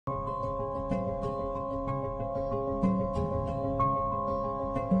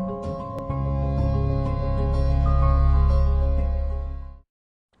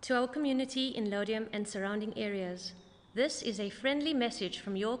to our community in Lodium and surrounding areas. This is a friendly message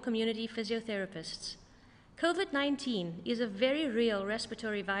from your community physiotherapists. COVID-19 is a very real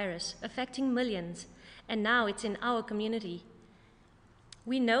respiratory virus affecting millions, and now it's in our community.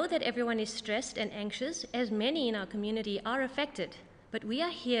 We know that everyone is stressed and anxious, as many in our community are affected, but we are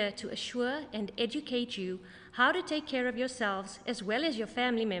here to assure and educate you how to take care of yourselves as well as your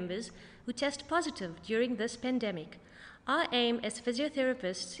family members who test positive during this pandemic. Our aim as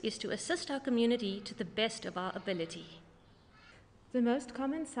physiotherapists is to assist our community to the best of our ability. The most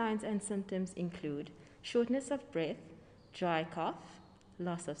common signs and symptoms include shortness of breath, dry cough,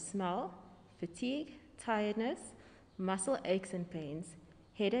 loss of smell, fatigue, tiredness, muscle aches and pains,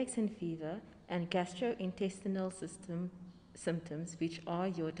 headaches and fever, and gastrointestinal system symptoms, which are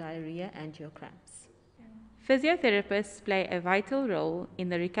your diarrhea and your cramps. Physiotherapists play a vital role in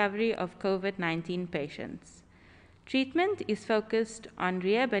the recovery of COVID-19 patients. Treatment is focused on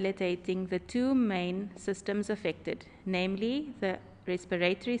rehabilitating the two main systems affected, namely the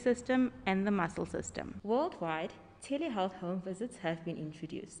respiratory system and the muscle system. Worldwide, telehealth home visits have been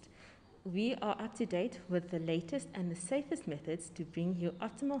introduced. We are up to date with the latest and the safest methods to bring you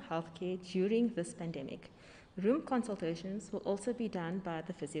optimal healthcare during this pandemic. Room consultations will also be done by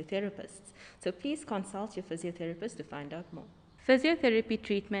the physiotherapists, so please consult your physiotherapist to find out more. Physiotherapy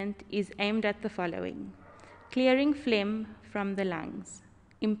treatment is aimed at the following: clearing phlegm from the lungs,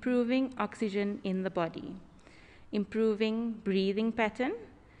 improving oxygen in the body, improving breathing pattern,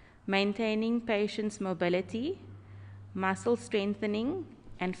 maintaining patient's mobility, muscle strengthening,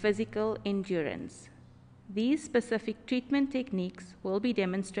 and physical endurance. These specific treatment techniques will be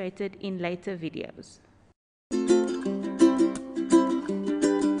demonstrated in later videos.